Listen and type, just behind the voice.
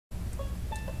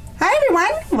Hi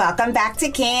everyone, welcome back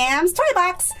to Cam's Toy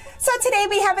Box. So today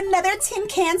we have another tin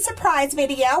can surprise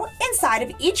video. Inside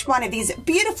of each one of these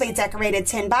beautifully decorated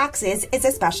tin boxes is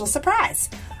a special surprise.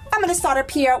 I'm going to start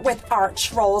up here with our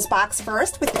Trolls box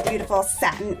first with the beautiful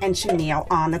satin and chenille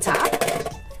on the top.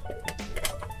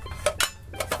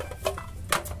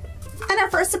 And our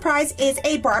first surprise is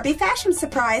a Barbie Fashems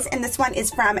surprise, and this one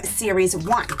is from Series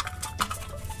 1.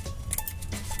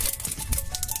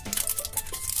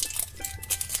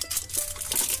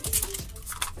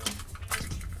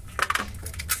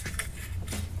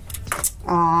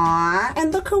 Aww,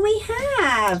 and look who we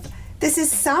have. This is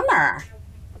Summer,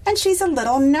 and she's a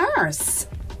little nurse.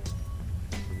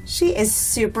 She is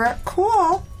super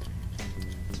cool.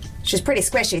 She's pretty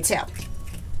squishy too.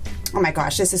 Oh my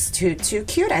gosh, this is too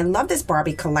cute. I love this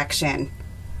Barbie collection.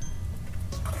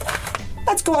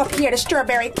 Let's go up here to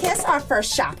Strawberry Kiss, our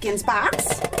first Shopkins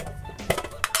box.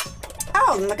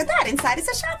 Oh, look at that. Inside is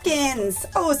a Shopkins.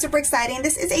 Oh, super exciting.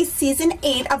 This is a Season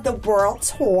 8 of the World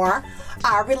Tour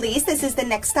release. This is the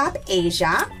Next Stop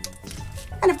Asia.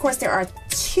 And of course, there are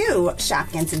 2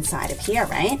 Shopkins inside of here,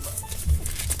 right?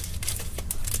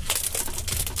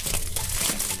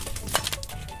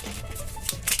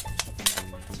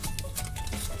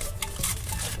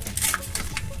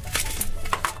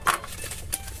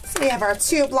 So we have our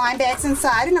 2 blind bags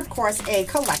inside, and of course, a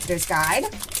collector's guide.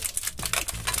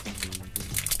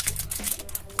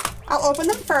 I'll open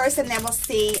them first, and then we'll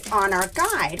see on our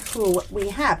guide who we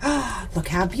have. Oh, look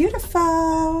how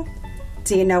beautiful.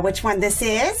 Do you know which one this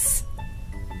is?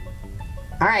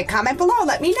 All right, comment below.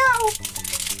 Let me know.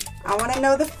 I want to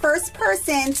know the first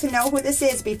person to know who this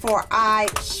is before I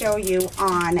show you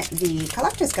on the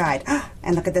collector's guide.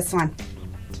 And look at this one.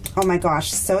 Oh my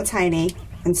gosh, so tiny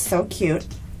and so cute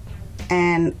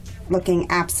and looking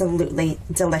absolutely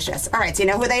delicious. All right, do you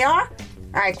know who they are?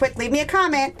 All right, quick, leave me a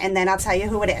comment, and then I'll tell you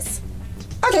who it is.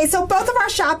 Okay, so both of our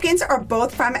Shopkins are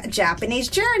both from Japanese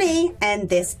Journey, and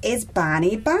this is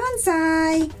Bonnie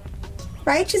Bonsai,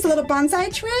 right? She's a little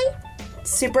bonsai tree.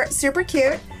 Super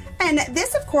cute. And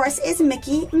this, of course, is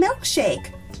Mickey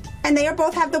Milkshake. And they are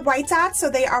both have the white dots, so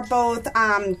they are both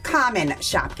common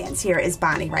Shopkins. Here is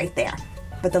Bonnie right there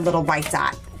with the little white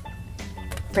dot.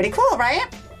 Pretty cool, right?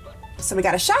 So we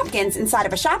got a Shopkins inside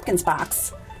of a Shopkins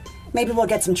box. Maybe we'll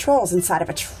get some Trolls inside of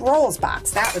a Trolls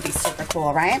box. That would be super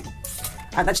cool, right?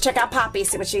 All right, let's check out Poppy,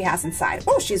 see what she has inside.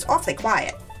 Oh, she's awfully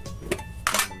quiet.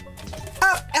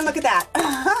 Oh, and look at that.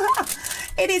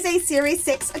 It is a Series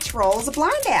 6 Trolls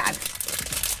blind bag.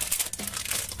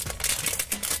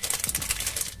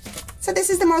 So this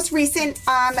is the most recent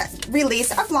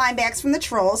release of blind bags from the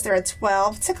Trolls. There are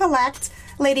 12 to collect.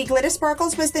 Lady Glitter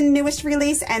Sparkles was the newest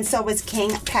release, and so was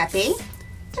King Peppy.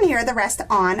 And here are the rest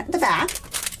on the back.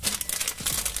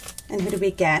 And who do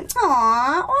we get?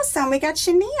 Aw, awesome. We got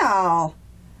Chenille.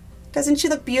 Doesn't she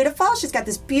look beautiful? She's got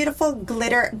this beautiful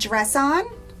glitter dress on.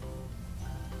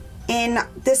 In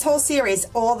this whole series,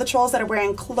 all the Trolls that are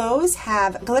wearing clothes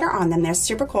have glitter on them. They're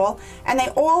super cool. And they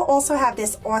all also have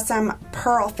this awesome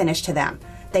pearl finish to them.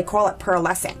 They call it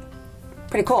pearlescent.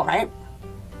 Pretty cool, right?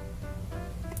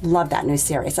 Love that new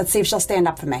series. Let's see if she'll stand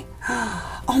up for me.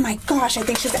 Oh my gosh, I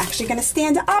think she's actually going to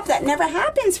stand up. That never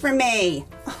happens for me.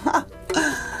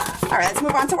 All right, let's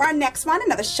move on to our next one,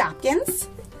 another Shopkins.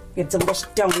 We have Delicious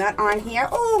Donut on here.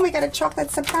 Oh, we got a chocolate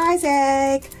surprise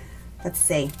egg. Let's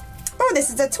see. Oh, this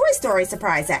is a Toy Story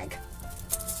surprise egg.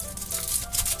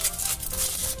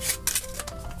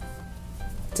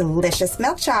 Delicious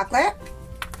milk chocolate.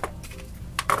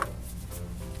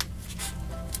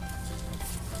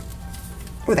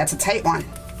 Oh, that's a tight one.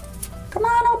 Come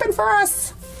on, open for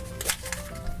us.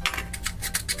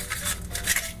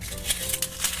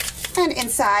 And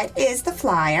inside is the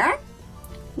flyer.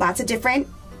 Lots of different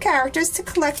characters to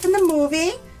collect from the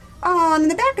movie. Oh, and in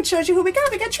the back it shows you who we got.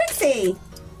 We got Trixie.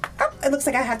 Oh, it looks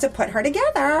like I have to put her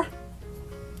together.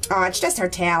 Oh, it's just her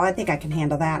tail. I think I can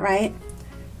handle that, right?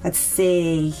 Let's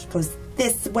see. It goes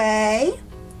this way.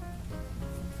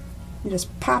 You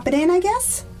just pop it in, I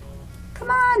guess. Come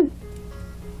on.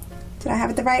 Did I have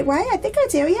it the right way? I think I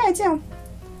do. Yeah, I do.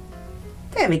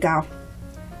 There we go.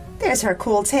 There's her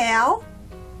cool tail.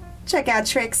 Check out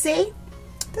Trixie.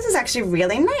 This is actually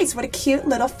really nice. What a cute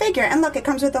little figure. And look, it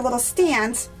comes with a little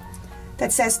stand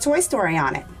that says Toy Story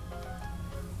on it.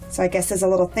 So I guess there's a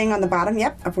little thing on the bottom,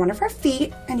 yep, of one of her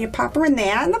feet. And you pop her in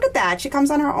there. And look at that. She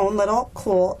comes on her own little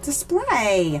cool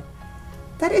display.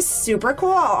 That is super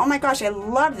cool. Oh my gosh, I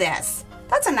love this.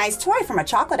 That's a nice toy from a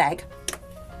chocolate egg.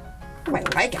 Oh, I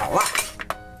like it a lot.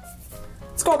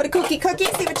 Let's go over to Cookie,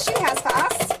 see what she has for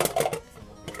us.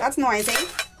 That's noisy.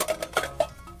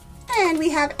 And we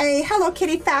have a Hello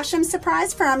Kitty Fashion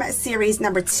surprise from series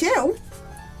number 2.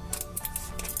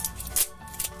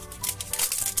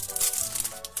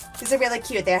 These are really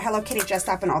cute. They're Hello Kitty dressed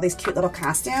up in all these cute little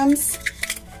costumes.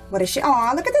 What is she?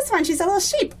 Oh, look at this one. She's a little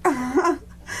sheep.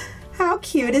 How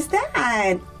cute is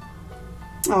that?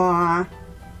 Aw,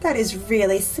 that is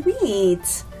really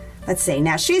sweet. Let's see.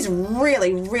 Now, she's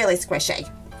really, really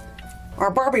squishy. Our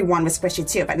Barbie one was squishy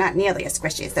too, but not nearly as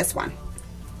squishy as this one.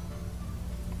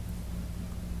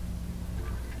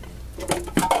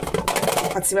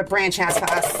 Let's see what Branch has for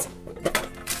us.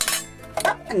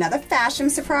 Oh, another fashion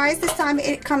surprise. This time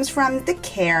it comes from the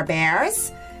Care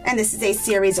Bears. And this is a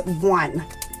series 1.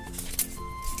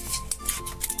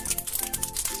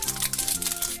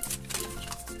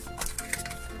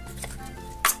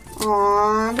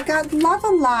 Aw, we got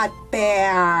Love-A-Lot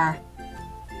Bear.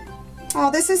 Oh,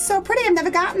 this is so pretty. I've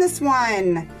never gotten this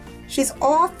one. She's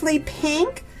awfully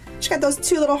pink. She got those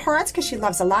 2 little hearts because she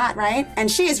loves a lot, right? And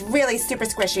she is really super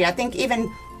squishy. I think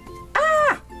even,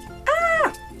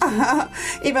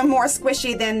 even more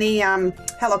squishy than the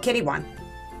Hello Kitty one.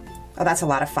 Oh, that's a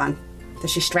lot of fun. Does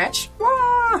she stretch?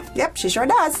 Ah, yep, she sure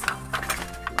does.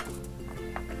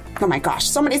 Oh my gosh,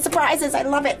 so many surprises. I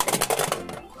love it.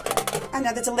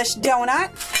 Another delish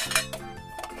donut.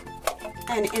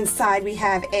 And inside we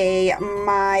have a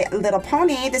My Little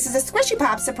Pony. This is a Squishy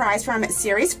Pop surprise from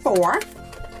series 4.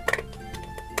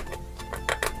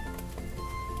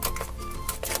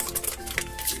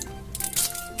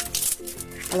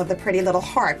 I love the pretty little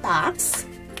heart box.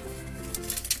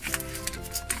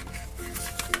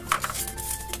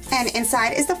 And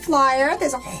inside is the flyer.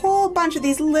 There's a whole bunch of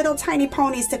these little tiny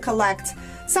ponies to collect.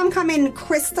 Some come in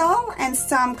crystal and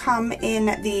some come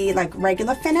in the like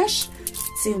regular finish.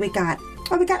 Let's see what we got.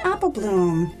 Oh, we got Apple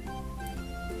Bloom.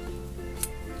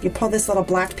 You pull this little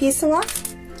black piece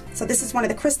off. So this is one of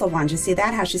the crystal ones. You see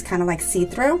that? How she's kind of like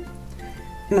see-through.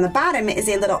 And on the bottom is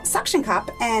a little suction cup,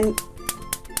 and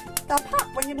they'll pop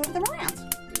when you move them around.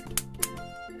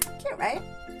 Cute, right?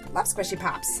 Love Squishy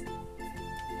Pops.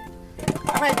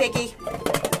 All right, Biggie.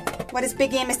 What does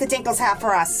Biggie and Mr. Dinkles have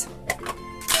for us?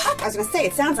 Oh, I was going to say,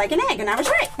 it sounds like an egg, and I was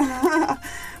right.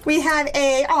 We have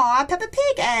a, Peppa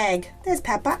Pig egg. There's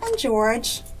Peppa and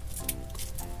George.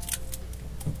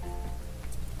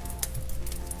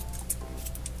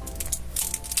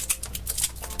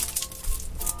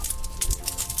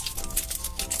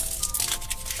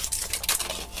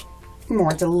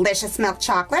 More delicious milk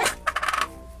chocolate.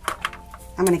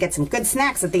 I'm going to get some good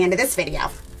snacks at the end of this video.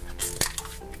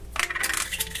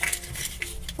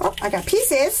 Oh, I got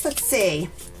pieces. Let's see.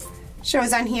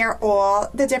 Shows on here all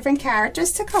the different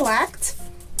characters to collect.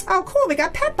 Oh, cool. We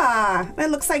got Peppa. It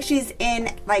looks like she's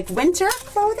in like winter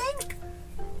clothing.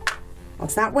 Well,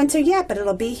 it's not winter yet, but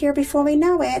it'll be here before we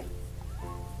know it.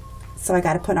 So I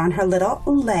got to put on her little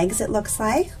legs, it looks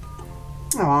like.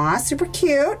 Aw, super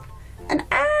cute. And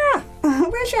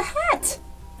where's your hat?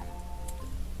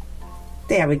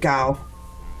 There we go.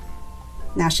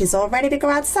 Now she's all ready to go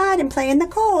outside and play in the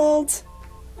cold.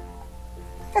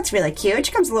 That's really cute.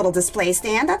 She comes with a little display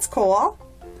stand. That's cool.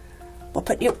 We'll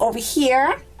put you over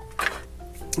here.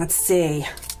 Let's see.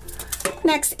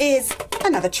 Next is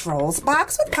another Trolls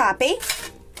box with Poppy.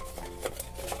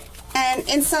 And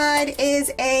inside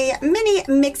is a mini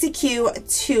MixieQ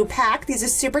 2-pack. These are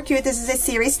super cute. This is a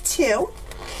series 2.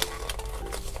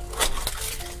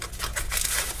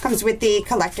 Comes with the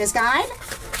collector's guide.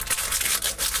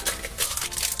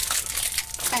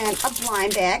 And a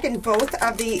blind bag, and both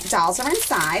of the dolls are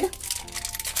inside.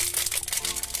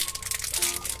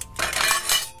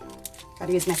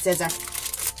 Gotta use my scissor.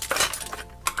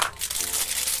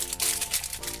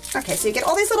 Okay, so you get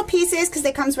all these little pieces because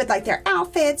they comes with like their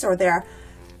outfits or their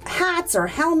hats or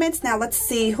helmets. Now let's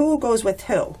see who goes with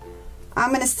who.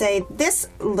 I'm gonna say this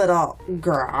little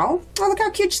girl. Oh, look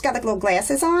how cute. She's got like little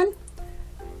glasses on.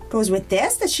 Goes with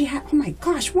this. Does she have, oh my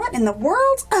gosh, what in the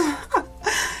world?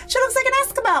 She looks like an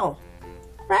Eskimo,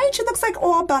 right? She looks like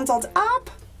all bundled up.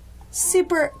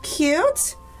 Super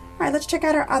cute. All right, let's check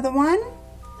out our other one.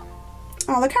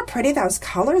 Oh, look how pretty those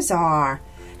colors are.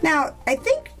 Now, I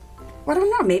think, well, I don't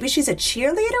know, maybe she's a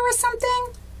cheerleader or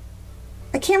something?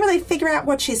 I can't really figure out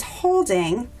what she's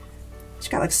holding. She's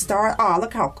got like star, oh,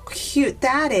 look how cute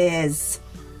that is.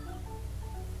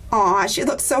 Aw, she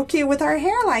looks so cute with her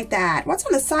hair like that. What's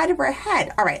on the side of her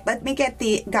head? All right, let me get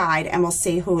the guide and we'll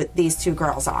see who these two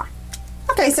girls are.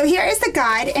 Okay, so here is the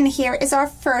guide, and here is our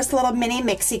first little mini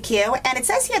MixieQ, and it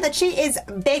says here that she is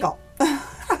bagel.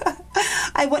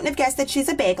 I wouldn't have guessed that she's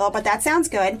a bagel, but that sounds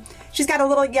good. She's got a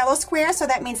little yellow square, so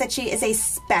that means that she is a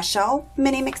special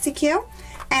mini MixieQ.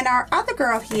 And our other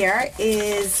girl here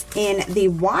is in the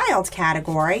wild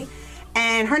category,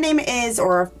 And her name is,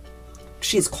 or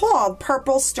she's called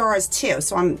Purple Stars 2.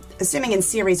 So I'm assuming in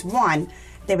series 1,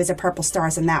 there was a Purple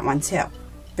Stars in that one too.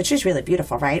 But she's really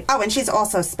beautiful, right? Oh, and she's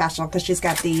also special because she's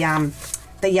got the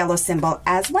yellow symbol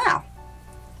as well.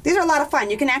 These are a lot of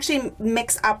fun. You can actually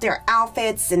mix up their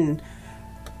outfits and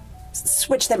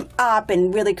switch them up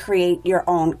and really create your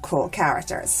own cool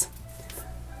characters.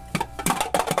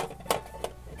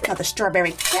 Another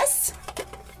Strawberry Kiss.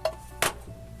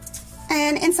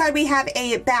 And inside we have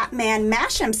a Batman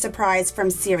Fashems surprise from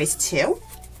series 2.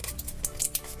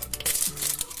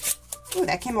 Ooh,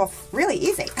 that came off really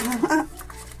easy.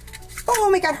 Oh,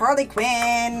 and we got Harley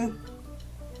Quinn.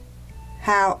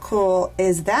 How cool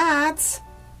is that?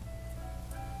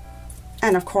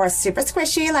 And of course, super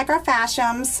squishy like our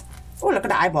Fashems. Oh, look at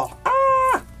the eyeball.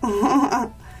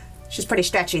 Ah! She's pretty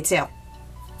stretchy too.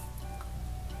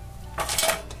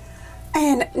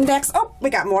 And next, oh, we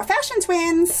got more Fashion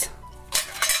Twins.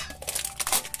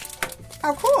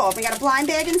 Oh, cool. We got a blind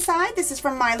bag inside. This is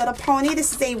from My Little Pony.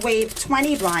 This is a Wave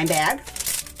 20 blind bag.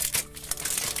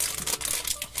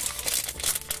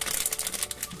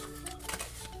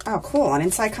 Oh, cool. And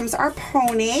inside comes our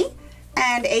pony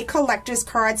and a collector's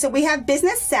card. So we have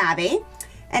Business Savvy,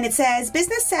 and it says,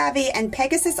 Business Savvy and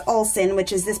Pegasus Olsen,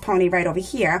 which is this pony right over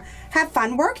here, have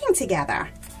fun working together.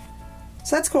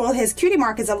 So that's cool. His cutie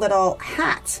mark is a little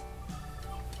hat.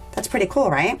 That's pretty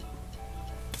cool, right?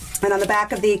 And on the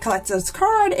back of the collector's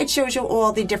card, it shows you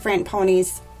all the different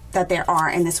ponies that there are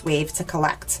in this wave to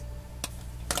collect.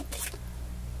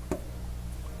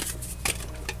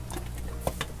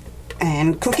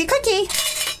 And Cookie.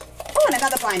 Oh, and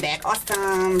another blind bag.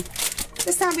 Awesome.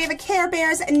 This time we have a Care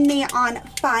Bears Neon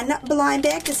Fun blind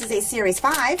bag. This is a Series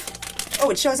 5. Oh,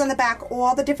 it shows on the back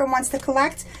all the different ones to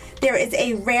collect. There is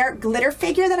a rare glitter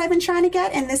figure that I've been trying to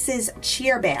get, and this is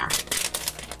Cheer Bear.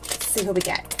 Let's see who we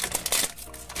get.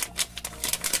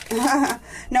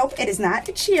 Nope, it is not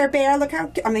Cheer Bear. Look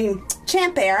how,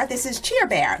 Champ Bear. This is Cheer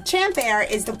Bear. Champ Bear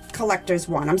is the collector's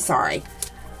one. I'm sorry.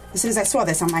 As soon as I saw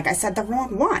this, I'm like, I said the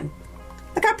wrong one.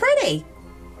 Look how pretty,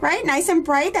 right? Nice and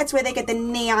bright. That's where they get the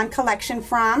neon collection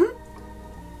from.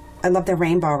 I love the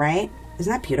rainbow, right?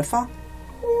 Isn't that beautiful?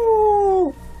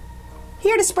 Ooh.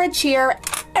 Here to spread cheer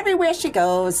everywhere she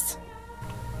goes.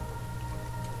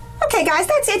 Okay, guys,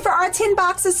 that's it for our tin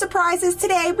box of surprises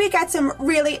today. We got some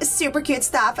really super cute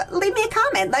stuff. Leave me a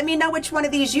comment. Let me know which one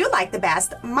of these you like the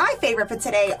best. My favorite for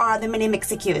today are the mini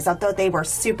MixieQS. I thought they were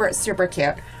super, super cute.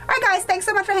 All right, guys, thanks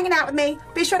so much for hanging out with me.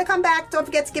 Be sure to come back. Don't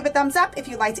forget to give a thumbs up if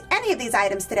you liked any of these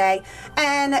items today.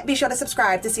 And be sure to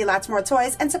subscribe to see lots more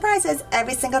toys and surprises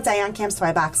every single day on Cam's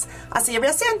Toy Box. I'll see you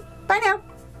real soon. Bye now.